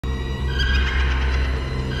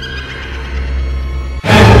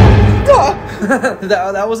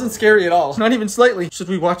That wasn't scary at all. Not even slightly. Should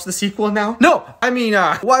we watch the sequel now? No, I mean,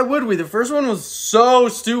 why would we? The first one was so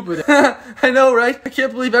stupid. I know, right? I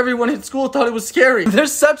can't believe everyone at school thought it was scary. They're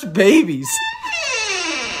such babies.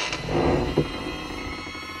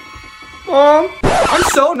 I'm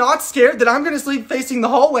so not scared that I'm gonna sleep facing the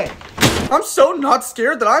hallway. I'm so not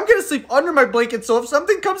scared that I'm gonna sleep under my blanket, so if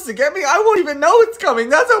something comes to get me, I won't even know it's coming.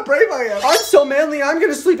 That's how brave I am. I'm so manly, I'm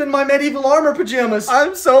gonna sleep in my medieval armor pajamas.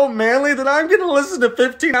 I'm so manly that I'm gonna listen to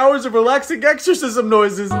 15 hours of relaxing exorcism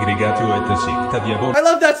noises. I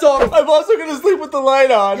love that song. I'm also gonna sleep with the light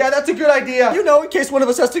on. Yeah, that's a good idea. You know, in case one of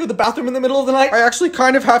us has to go to the bathroom in the middle of the night. I actually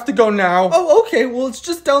kind of have to go now. Oh, okay, well, it's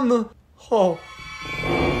just down the hall.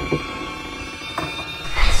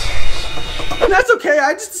 That's okay,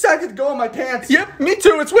 I just decided to go in my pants. Yep, me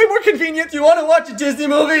too, it's way more convenient. You want to watch a Disney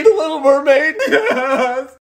movie? The Little Mermaid? Yes.